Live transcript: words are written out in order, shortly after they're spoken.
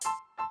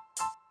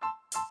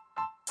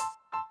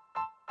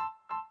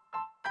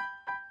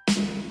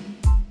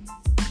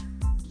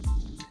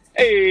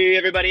Hey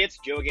everybody, it's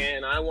Joe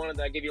again. I wanted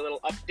to give you a little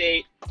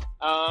update.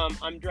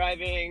 I'm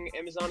driving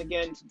Amazon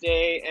again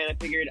today, and I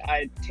figured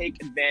I'd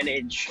take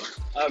advantage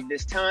of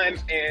this time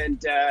and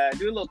do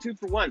a little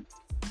 2-for-1.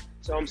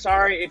 So I'm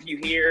sorry if you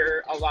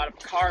hear a lot of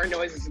car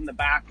noises in the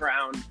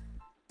background.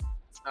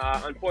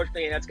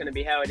 Unfortunately, that's going to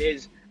be how it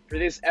is for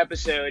this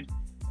episode.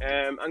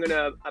 I'm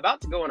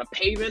about to go on a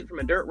pavement from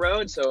a dirt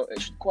road, so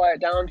it should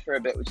quiet down for a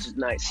bit, which is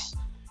nice.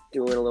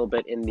 Doing a little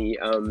bit in the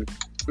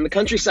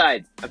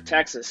countryside of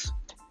Texas.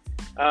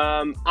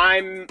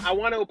 I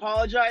want to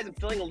apologize. I'm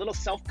feeling a little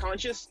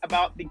self-conscious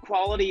about the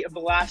quality of the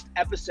last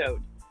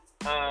episode.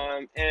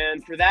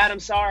 And for that, I'm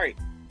sorry.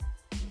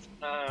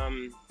 I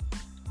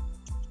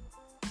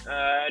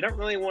don't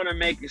really want to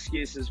make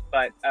excuses,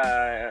 but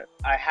I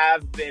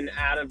have been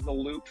out of the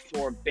loop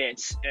for a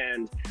bit,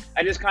 and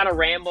I just kind of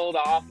rambled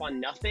off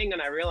on nothing,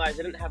 and I realized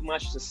I didn't have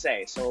much to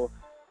say. So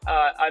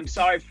I'm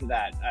sorry for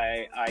that.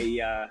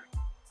 I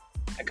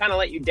kind of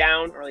let you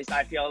down, or at least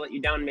I feel I let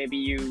you down. Maybe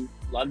you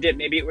loved it.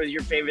 Maybe it was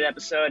your favorite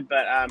episode,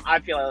 but I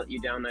feel I let you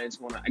down. I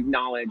just want to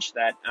acknowledge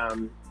that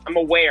I'm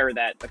aware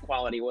that the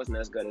quality wasn't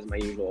as good as my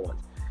usual one.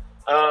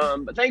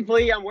 But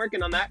thankfully, I'm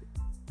working on that.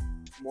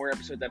 The more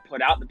episodes I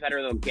put out, the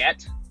better they'll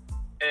get.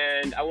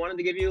 And I wanted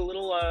to give you a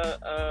little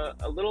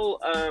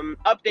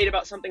update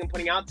about something I'm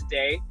putting out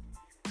today.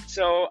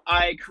 So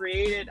I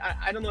created,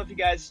 I don't know if you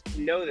guys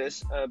know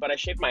this, but I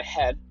shaved my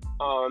head.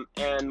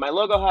 And my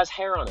logo has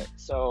hair on it.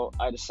 So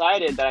I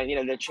decided that I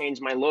needed to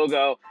change my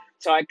logo.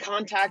 So I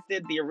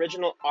contacted the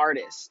original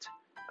artist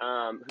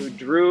who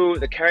drew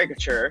the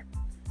caricature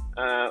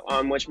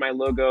on which my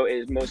logo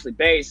is mostly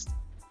based.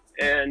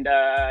 And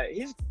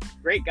he's a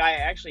great guy. I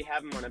actually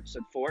have him on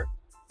episode 4.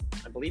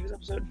 I believe it's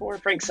episode 4.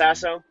 Frank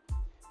Sasso.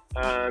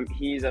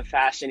 He's a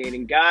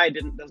fascinating guy.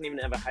 Doesn't even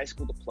have a high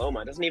school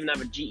diploma. Doesn't even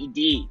have a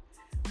GED.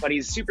 But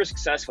he's super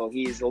successful.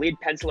 He's the lead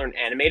penciler and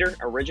animator,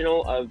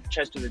 original of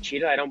Chester the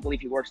Cheetah. I don't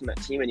believe he works on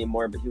that team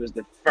anymore, but he was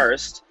the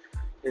first.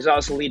 He's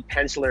also lead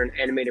penciler and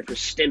animator for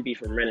Stimpy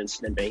from Ren and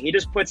Stimpy. He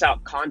just puts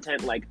out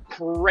content like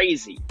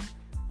crazy.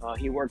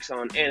 He works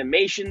on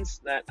animations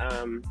that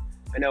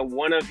I know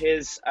one of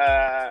his,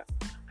 I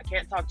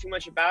can't talk too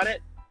much about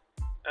it.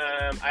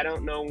 I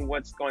don't know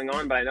what's going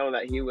on, but I know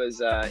that he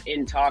was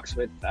in talks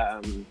with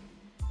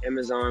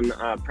Amazon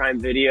Prime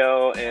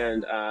Video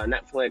and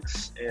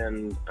Netflix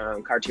and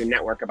Cartoon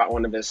Network about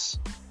one of his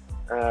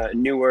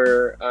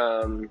newer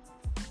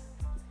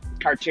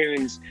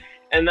cartoons.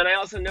 And then I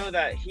also know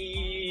that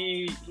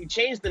he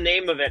changed the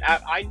name of it.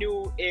 I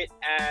knew it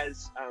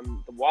as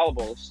the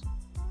Wallables,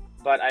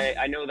 but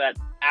I know that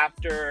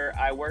after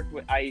I worked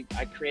with, I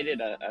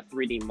created a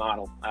 3D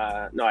model.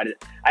 No, I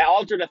didn't. I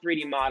altered a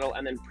 3D model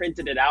and then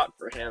printed it out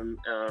for him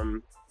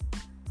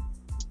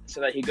so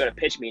that he'd go to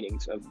pitch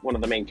meetings of one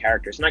of the main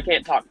characters. And I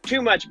can't talk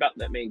too much about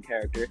that main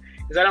character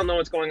because I don't know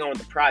what's going on with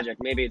the project.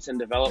 Maybe it's in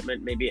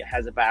development. Maybe it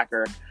has a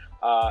backer.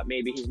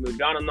 Maybe he's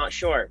moved on. I'm not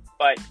sure.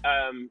 But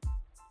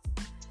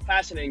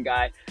fascinating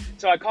guy.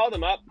 So I called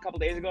him up a couple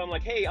days ago. I'm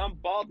like, hey, I'm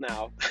bald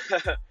now.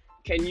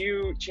 Can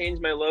you change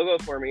my logo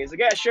for me? He's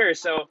like, yeah, sure.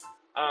 So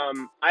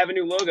I have a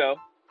new logo.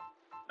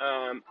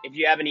 If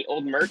you have any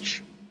old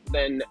merch,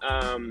 then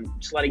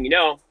just letting you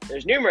know,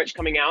 there's new merch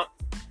coming out.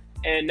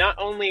 And not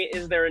only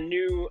is there a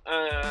new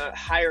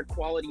higher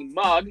quality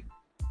mug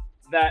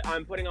that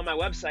I'm putting on my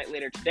website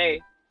later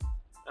today,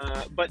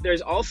 but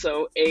there's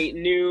also a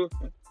new,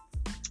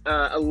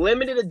 a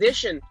limited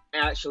edition,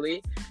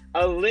 actually,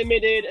 a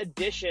limited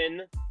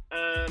edition,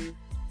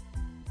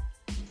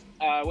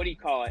 what do you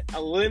call it?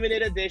 A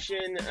limited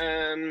edition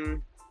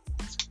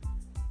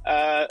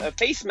a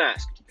face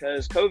mask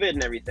because COVID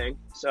and everything.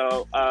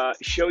 So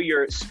show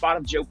your Spot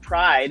of Joe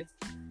pride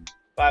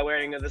by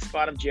wearing the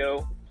Spot of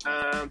Joe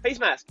face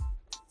mask.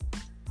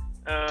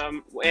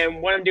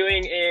 And what I'm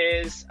doing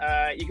is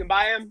you can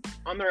buy them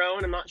on their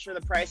own. I'm not sure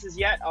the prices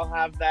yet. I'll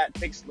have that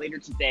fixed later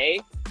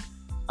today.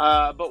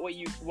 But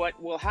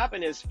what will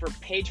happen is for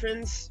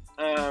patrons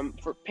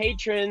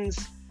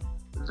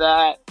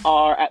that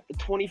are at the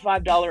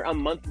 $25 a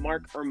month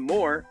mark or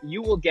more,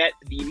 you will get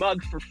the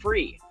mug for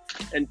free.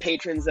 And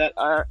patrons that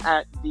are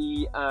at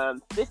the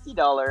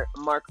 $50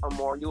 mark or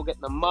more, you will get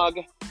the mug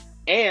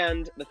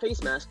and the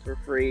face mask for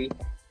free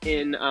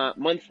in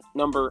month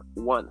number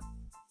 1.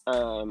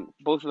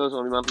 Both of those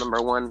will be month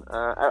number 1.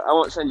 I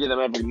won't send you them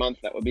every month.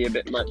 That would be a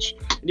bit much.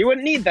 You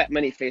wouldn't need that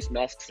many face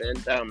masks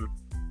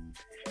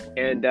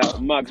and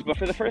mugs. But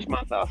for the first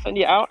month, I'll send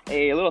you out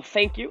a little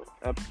thank you,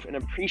 an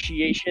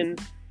appreciation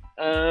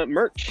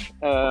merch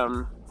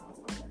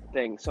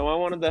thing. So I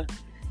wanted to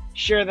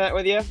share that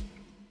with you.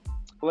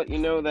 Let you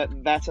know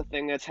that that's a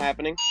thing that's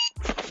happening.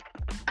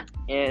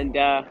 And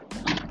there's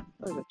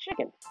a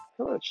chicken.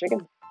 Hello,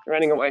 chicken.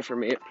 Running away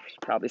from me. It's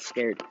probably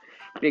scared.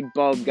 Big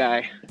bald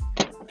guy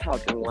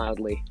talking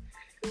loudly.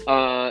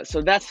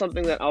 So that's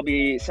something that I'll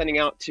be sending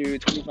out to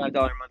 $25 a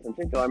month and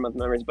 $50 a month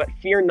members. But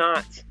fear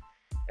not.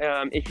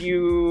 If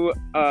you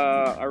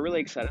are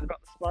really excited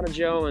about the Spot of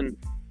Joe and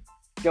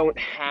don't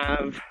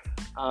have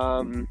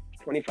 $25,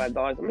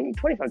 I mean,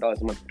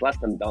 $25 a month is less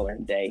than $1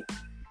 a day.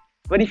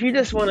 But if you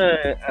just want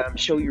to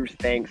show your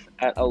thanks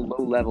at a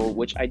low level,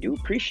 which I do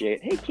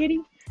appreciate, hey kitty,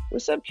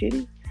 what's up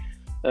kitty?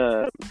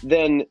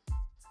 Then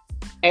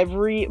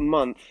every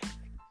month,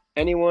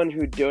 anyone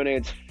who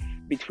donates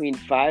between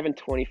 5 and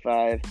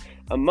 25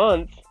 a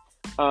month,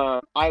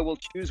 I will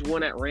choose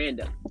one at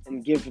random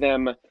and give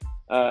them.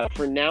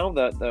 For now,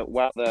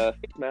 while the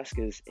face mask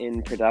is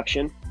in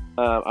production,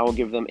 I will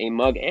give them a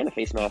mug and a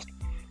face mask.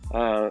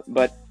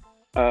 But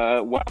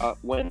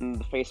when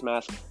the face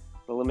mask,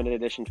 the limited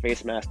edition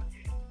face mask,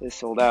 is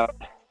sold out,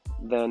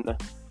 then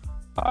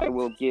I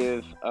will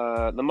give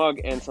the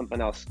mug and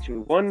something else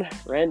to one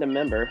random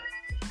member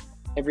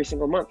every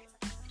single month.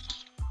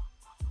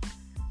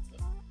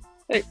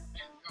 Hey,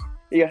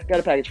 yeah, got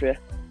a package for you.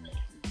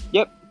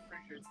 Yep.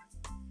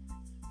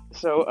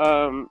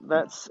 So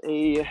that's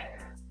a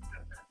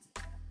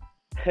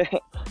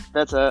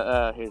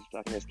here's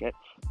talking this kid.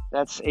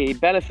 That's a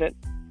benefit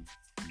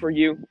for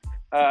you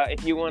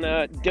if you want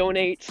to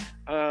donate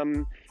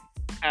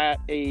at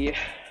a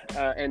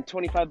and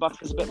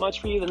 $25 is a bit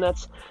much for you, then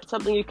that's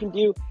something you can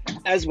do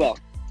as well.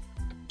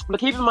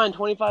 But keep in mind,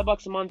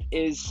 $25 a month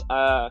is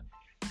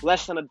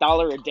less than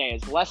 $1 a day.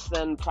 It's less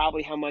than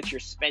probably how much you're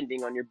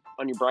spending on your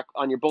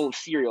bowl of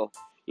cereal.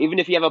 Even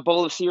if you have a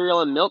bowl of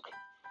cereal and milk,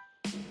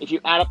 if you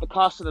add up the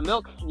cost of the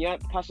milk and you add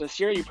up the cost of the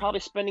cereal, you're probably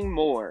spending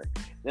more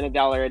than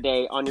 $1 a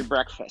day on your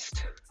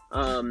breakfast.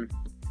 And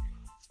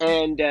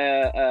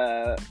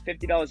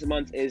 $50 a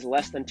month is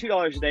less than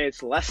 $2 a day.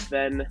 It's less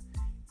than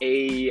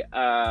it's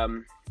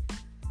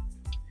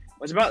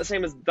about the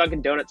same as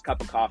Dunkin' Donuts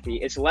cup of coffee.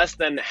 It's less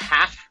than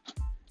half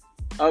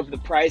of the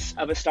price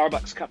of a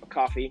Starbucks cup of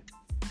coffee.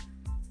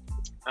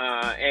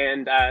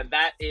 And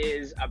that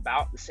is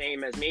about the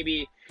same as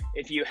maybe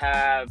if you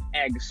have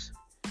eggs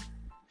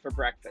for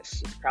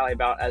breakfast. It's probably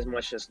about as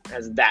much as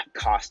that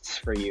costs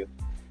for you.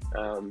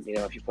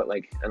 If you put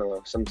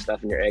some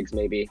stuff in your eggs,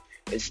 maybe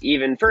it's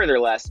even further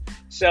less.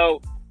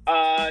 So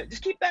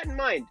just keep that in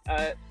mind.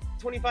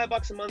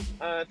 $25 a month,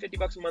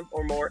 $50 a month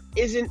or more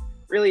isn't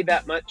really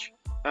that much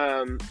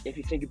if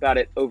you think about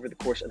it over the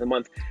course of the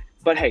month.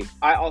 But hey,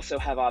 I also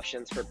have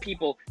options for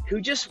people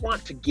who just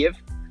want to give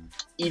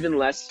even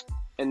less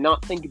and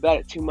not think about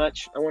it too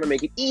much. I want to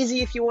make it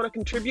easy if you want to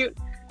contribute.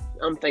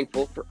 I'm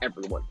thankful for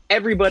everyone.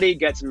 Everybody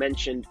gets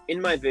mentioned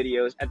in my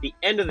videos. At the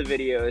end of the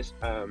videos,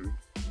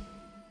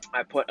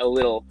 I put a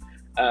little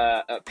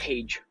a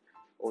page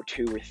or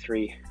 2 or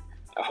 3,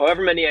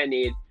 however many I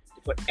need,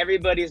 to put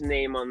everybody's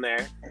name on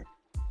there.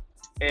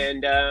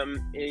 And,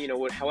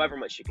 however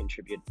much you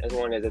contribute, as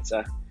long as it's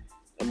a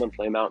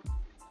monthly amount.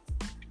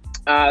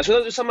 So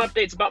those are some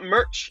updates about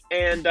merch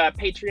and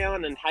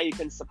Patreon and how you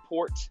can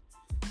support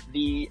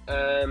the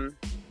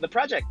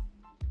project.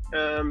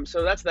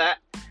 So that's that.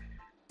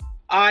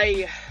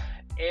 I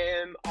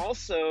am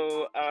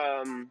also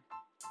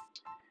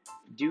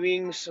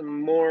doing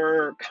some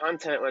more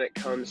content when it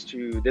comes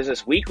to, there's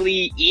this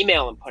weekly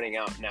email I'm putting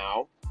out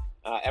now.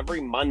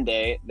 Every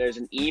Monday, there's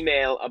an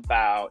email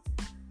about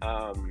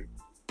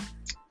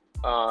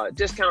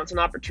discounts and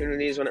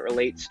opportunities when it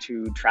relates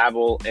to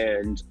travel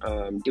and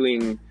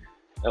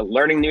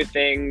learning new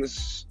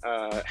things,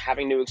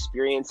 having new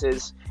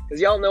experiences.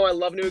 Because y'all know I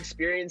love new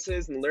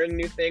experiences and learning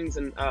new things,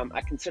 and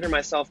I consider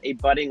myself a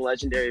budding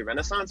legendary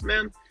Renaissance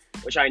man,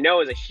 which I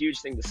know is a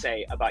huge thing to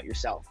say about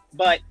yourself.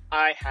 But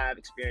I have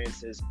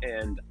experiences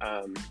and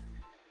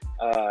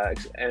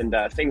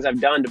things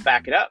I've done to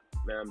back it up.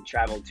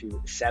 Traveled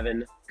to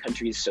 7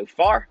 countries so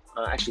far.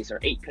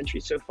 8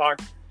 countries so far,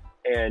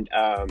 and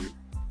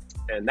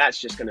that's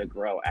just going to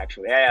grow.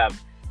 Actually, I have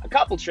a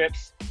couple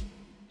trips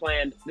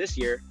planned this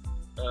year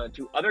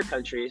to other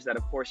countries that,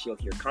 of course, you'll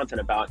hear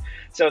content about.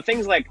 So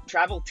things like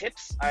travel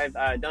tips. I've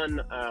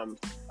done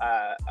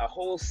a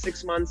whole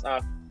 6 months,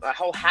 a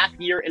whole half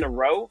year in a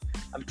row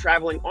of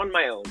traveling on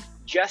my own,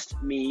 just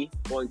me,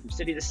 going from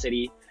city to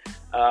city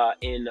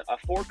in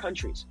 4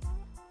 countries,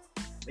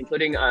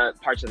 including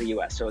parts of the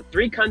U.S. So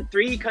 3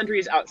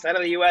 countries outside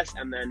of the U.S.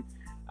 and then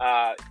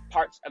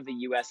parts of the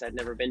U.S. I'd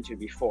never been to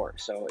before.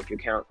 So if you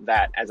count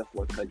that as a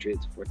 4th country,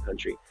 it's a 4th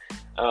country.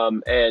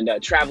 And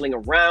traveling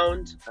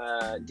around,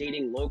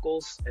 dating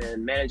locals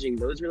and managing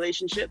those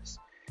relationships.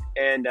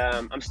 And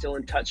I'm still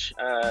in touch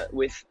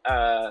with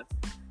a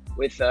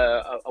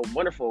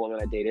wonderful woman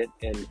I dated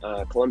in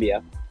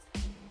Colombia.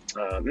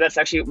 And that's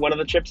actually one of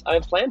the trips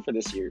I've planned for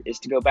this year, is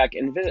to go back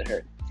and visit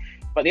her.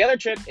 But the other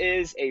trip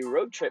is a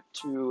road trip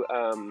to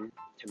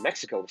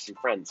Mexico with some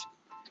friends.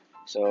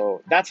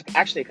 So that's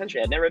actually a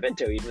country I'd never been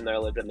to, even though I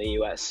lived in the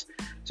U.S.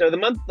 So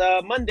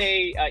the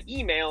Monday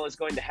email is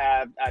going to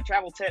have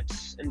travel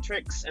tips and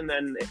tricks, and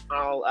then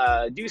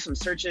I'll do some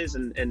searches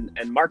and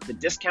mark the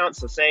discounts.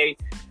 So say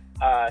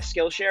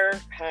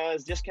Skillshare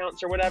has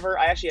discounts or whatever.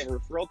 I actually have a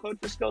referral code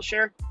for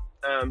Skillshare,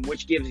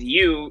 which gives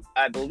you,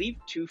 I believe,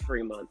 2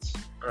 free months.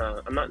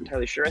 I'm not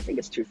entirely sure. I think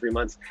it's 2 free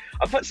months.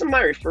 I'll put some of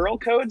my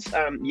referral codes.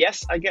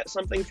 Yes, I get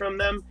something from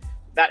them.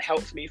 That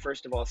helps me,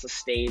 first of all,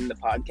 sustain the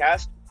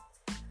podcast.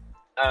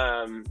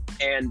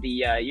 And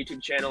the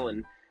YouTube channel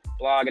and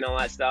blog and all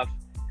that stuff.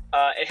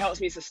 It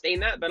helps me sustain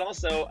that, but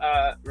also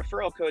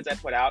referral codes I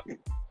put out,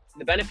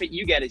 the benefit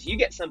you get is you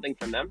get something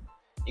from them.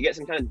 You get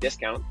some kind of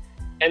discount.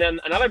 And then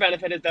another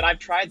benefit is that I've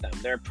tried them.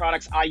 They're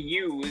products I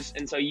use,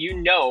 and so you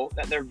know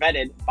that they're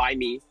vetted by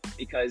me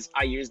because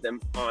I use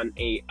them on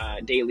a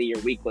daily or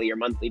weekly or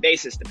monthly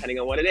basis, depending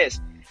on what it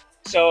is.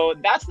 So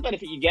that's the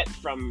benefit you get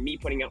from me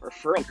putting out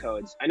referral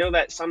codes. I know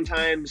that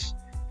sometimes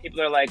people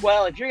are like,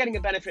 well, if you're getting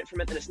a benefit from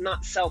it, then it's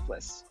not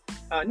selfless.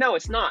 No,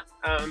 it's not.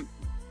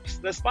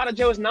 The Spotted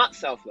Joe is not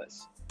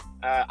selfless.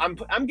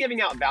 I'm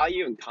giving out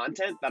value and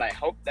content that I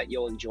hope that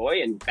you'll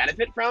enjoy and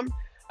benefit from.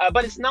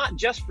 But it's not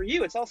just for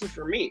you, it's also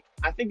for me.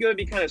 I think it would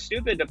be kind of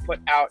stupid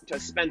to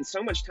spend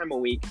so much time a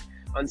week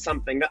on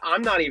something that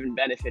I'm not even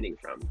benefiting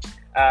from.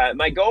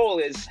 My goal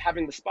is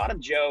having the Spotted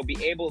Joe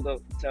be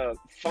able to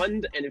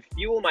fund and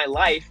fuel my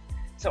life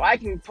so I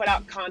can put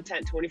out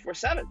content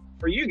 24/7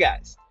 for you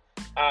guys.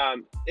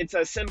 It's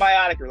a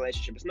symbiotic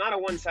relationship. It's not a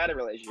one-sided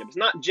relationship. It's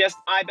not just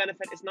I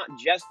benefit. It's not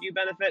just you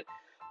benefit.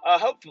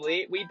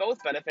 Hopefully, we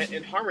both benefit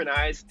and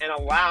harmonize and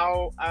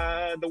allow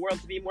the world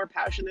to be more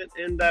passionate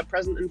and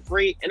present and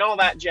free and all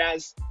that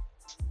jazz.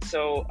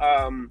 So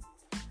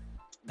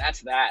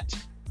that's that.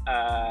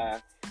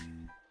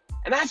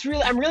 And that's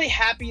really, I'm really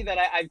happy that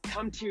I've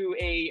come to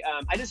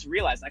I just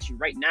realized actually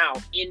right now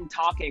in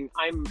talking,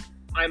 I'm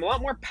a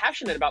lot more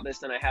passionate about this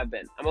than I have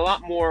been. I'm a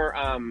lot more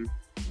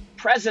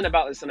present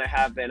about this than I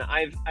have been.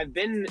 I've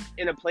been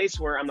in a place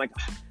where I'm like,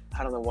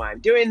 I don't know why I'm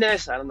doing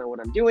this. I don't know what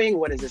I'm doing.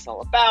 What is this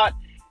all about?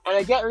 And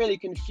I get really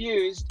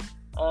confused,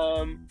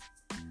 and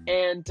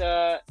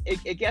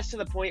it gets to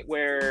the point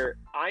where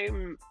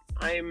I'm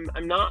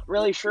not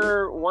really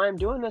sure why I'm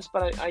doing this,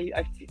 but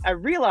I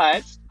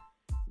realized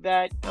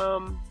that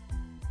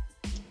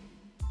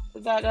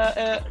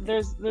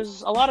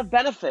there's a lot of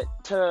benefit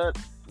to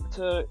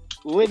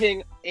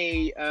living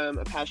a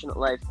passionate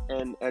life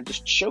and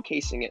just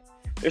showcasing it.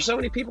 There's so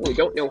many people who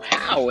don't know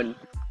how and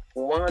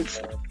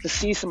want to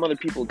see some other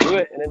people do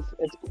it, and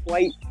it's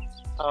quite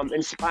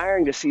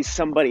inspiring to see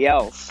somebody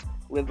else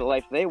live the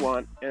life they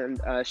want and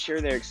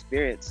share their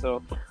experience.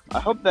 So I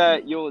hope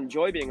that you'll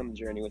enjoy being on the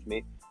journey with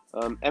me.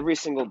 Every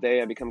single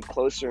day I become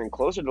closer and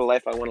closer to the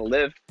life I want to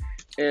live,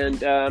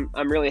 and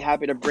I'm really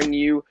happy to bring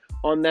you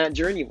on that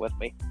journey with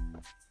me.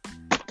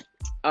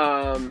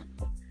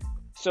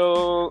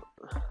 So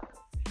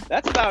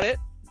that's about it.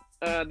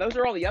 Those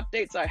are all the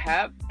updates I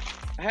have.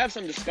 I have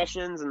some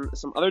discussions and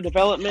some other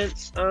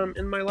developments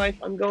in my life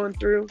I'm going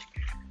through.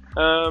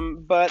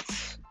 But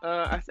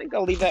I think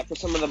I'll leave that for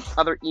some of the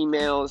other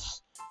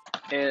emails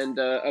and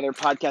other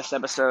podcast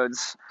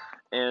episodes.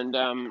 And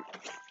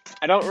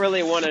I don't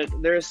really want to,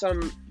 there's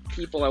some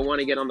people I want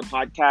to get on the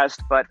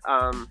podcast, but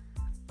I'm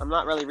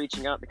not really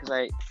reaching out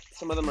because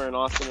some of them are in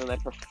Austin and I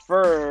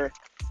prefer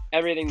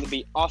everything to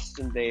be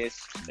Austin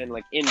based and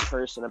like in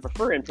person. I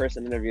prefer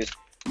in-person interviews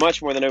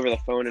much more than over the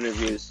phone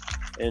interviews.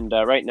 And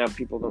right now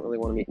people don't really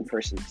want to meet in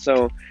person.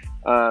 So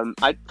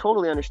I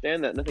totally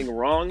understand that. Nothing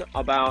wrong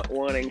about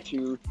wanting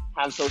to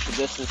have social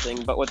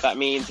distancing, but what that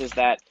means is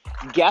that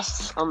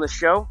guests on the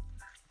show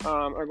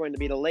are going to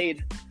be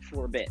delayed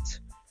for a bit.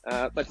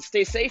 But to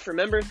stay safe,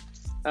 remember,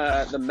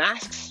 the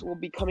masks will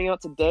be coming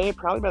out today.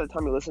 Probably by the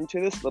time you listen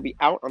to this, they'll be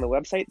out on the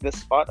website,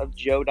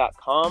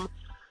 thespotofjoe.com.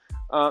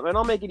 And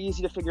I'll make it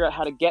easy to figure out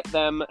how to get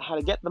them, how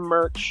to get the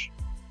merch,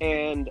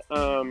 and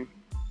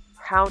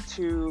how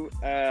to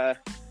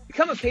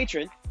become a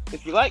patron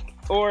if you like,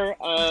 or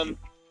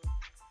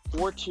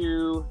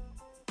to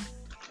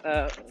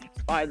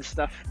buy the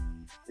stuff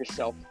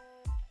yourself.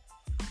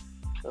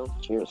 So,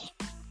 cheers.